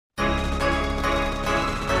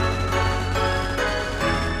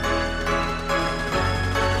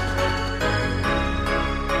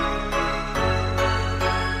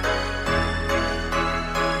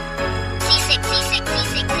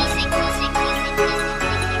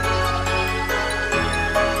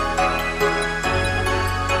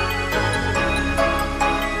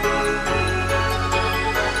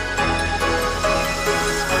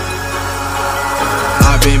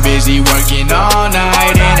busy working all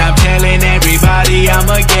night, and I'm telling everybody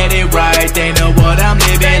I'ma get it right. They know what I'm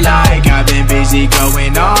living like. I've been busy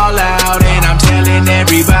going all out, and I'm telling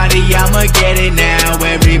everybody I'ma get it now.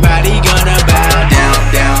 Everybody gonna bow down,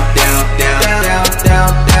 down, down, down, down,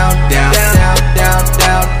 down, down, down, down, down, down,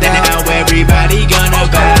 down. Now everybody gonna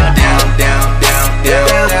bow down, down, down,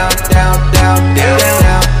 down, down, down, down, down,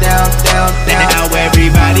 down, down, down. Now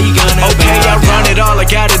everybody gonna bow. Okay, I run it all, I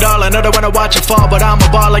got it all. I know they wanna watch it fall, but I'm a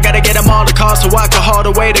ball. I gotta get them all to call so I can haul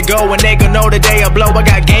the way to go. And they gon' know the day I blow. I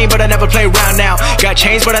got game, but I never play around now. Got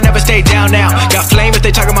chains, but I never stay down now. Got flame, if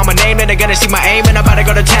they talking about my name, then they're gonna see my aim, and I'm about to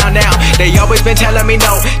go to town now. They always been telling me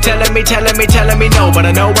no, telling me no. But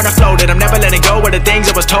I know when I flow that I'm never letting go of the things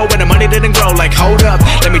I was told when the money didn't grow. Like hold up,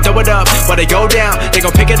 let me throw it up. While they go down, they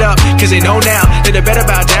gon' pick it up, cause they know now that they better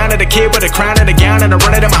bow down to the kid with a crown and a gown, and I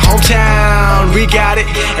run it in my hometown. We got it,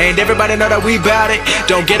 and everybody know that we bout it.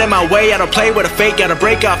 Don't get in my way, I don't play with a fake. Gotta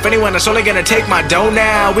break off anyone that's only gonna take my dough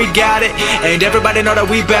now. We got it, and everybody know that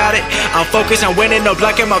we bout it. I'm focused on winning, no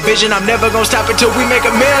blocking my vision. I'm never gonna stop until we make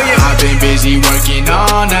a million. I've been busy working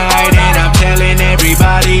all night, and I'm telling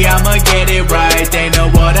everybody I'ma get it right. They know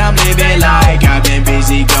what I'm living like. I've been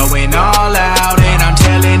busy going all out, and I'm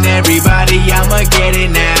telling everybody I'ma get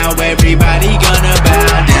it now. Everybody gonna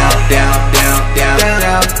bow down, down, down, down,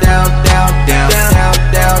 down, down, down, down, down, down,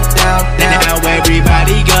 down, down. Now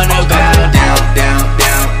everybody gonna bow down, down,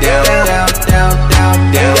 down, down, down, down,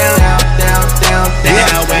 down, down, down, down.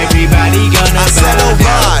 Now everybody gonna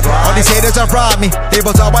bow down. All these haters are rob me. They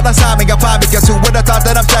was all what I saw me, got find me. Cause who would've thought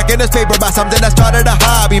that I'm tracking this paper by something that started a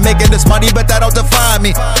hobby? Making this money, but that don't define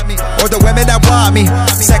me, or the women that want me.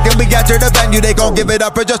 Second we enter the venue, they gon' give it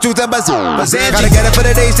up for just truth and bazangi. Gotta get it for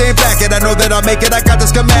the days ain't back, and I know that I'll make it, I got the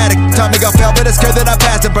schematic. Tell me I fail, but it's clear that I'm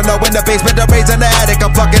passing. From knowing the basement to raising the attic.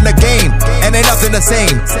 I'm fucking the game, and ain't nothing the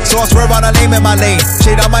same. So I swear on a name in my lane.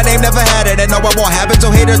 Shade on my name, never had it, and no I won't have it,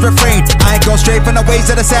 so haters refrain. I ain't go straight from the ways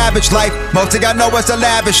of the savage life. Most of y'all know it's a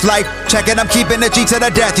lavish life. Checking, I'm keeping the G to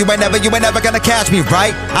the death. You ain't never gonna catch me,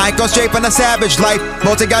 right? I ain't go straight from the savage life.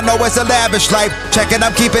 Most of y'all know it's a lavish life. Checking,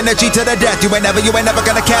 I'm keeping the G to the death. You ain't never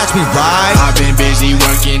gonna catch me, right? I've been busy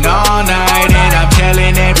working all night, and I'm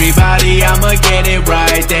telling everybody I'ma get it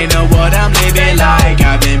right. They know what I'm living like.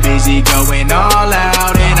 I've been busy going all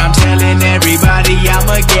out, and I'm telling everybody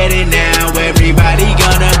I'ma get it now. Everybody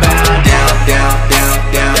gonna bow down, down, down,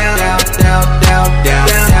 down, down, down, down, down, down,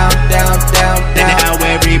 down, down, down. Now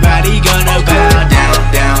everybody gonna bow down,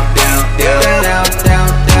 down, down, down, down,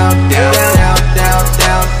 down, down, down, down, down,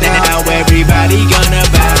 down. Now everybody gonna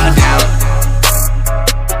bow down.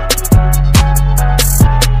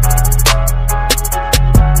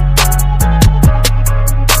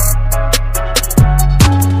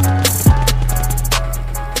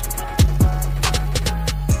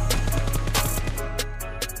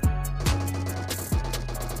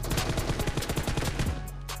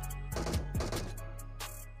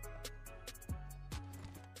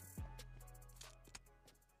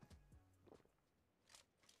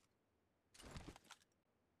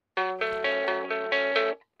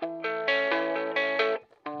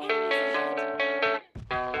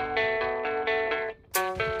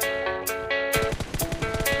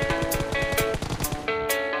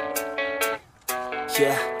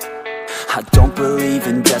 Yeah, I don't believe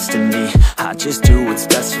in destiny. I just do what's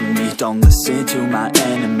best for me. Don't listen to my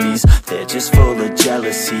enemies, they're just full of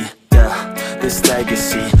jealousy. Yeah, this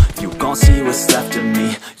legacy, you gon' see what's left of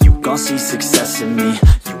me. You gon' see success in me.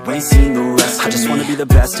 You ain't seen the rest of me. I just wanna be the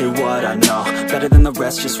best at what I know. Better than the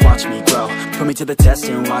rest, just watch me grow. Put me to the test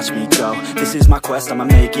and watch me go. This is my quest, I'ma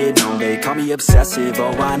make it known. They call me obsessive,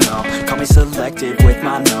 oh I know. Call me selective with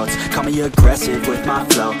my notes. Call me aggressive with my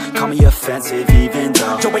flow. Call me offensive even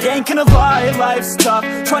though Joe, I ain't gonna lie, life's tough.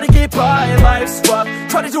 Try to get by, life's rough.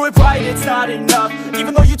 Try to do it right, it's not enough.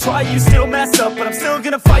 Even though you try, you still mess up. But I'm still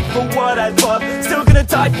gonna fight for what I love. Still gonna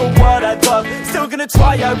die for what I love. Still gonna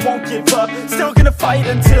try, I won't give up. Still gonna fight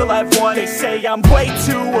until I've won. They say I'm way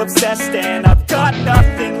too obsessed and I've got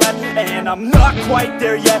nothing left, and I'm not quite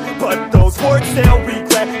there yet, but those words they'll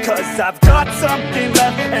regret. Cause I've got something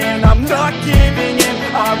left and I'm not giving in.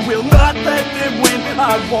 I will not let them win.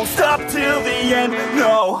 I won't stop till the end,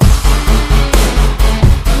 no.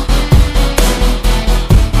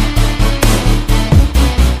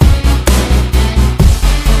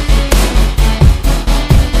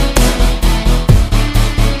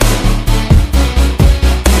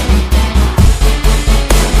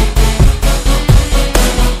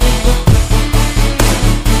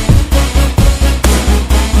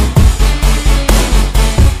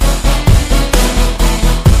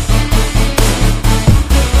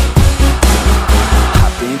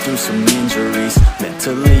 through some injuries,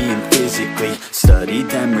 mentally and physically. Studied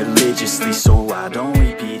them religiously so I don't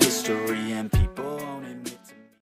repeat history, and people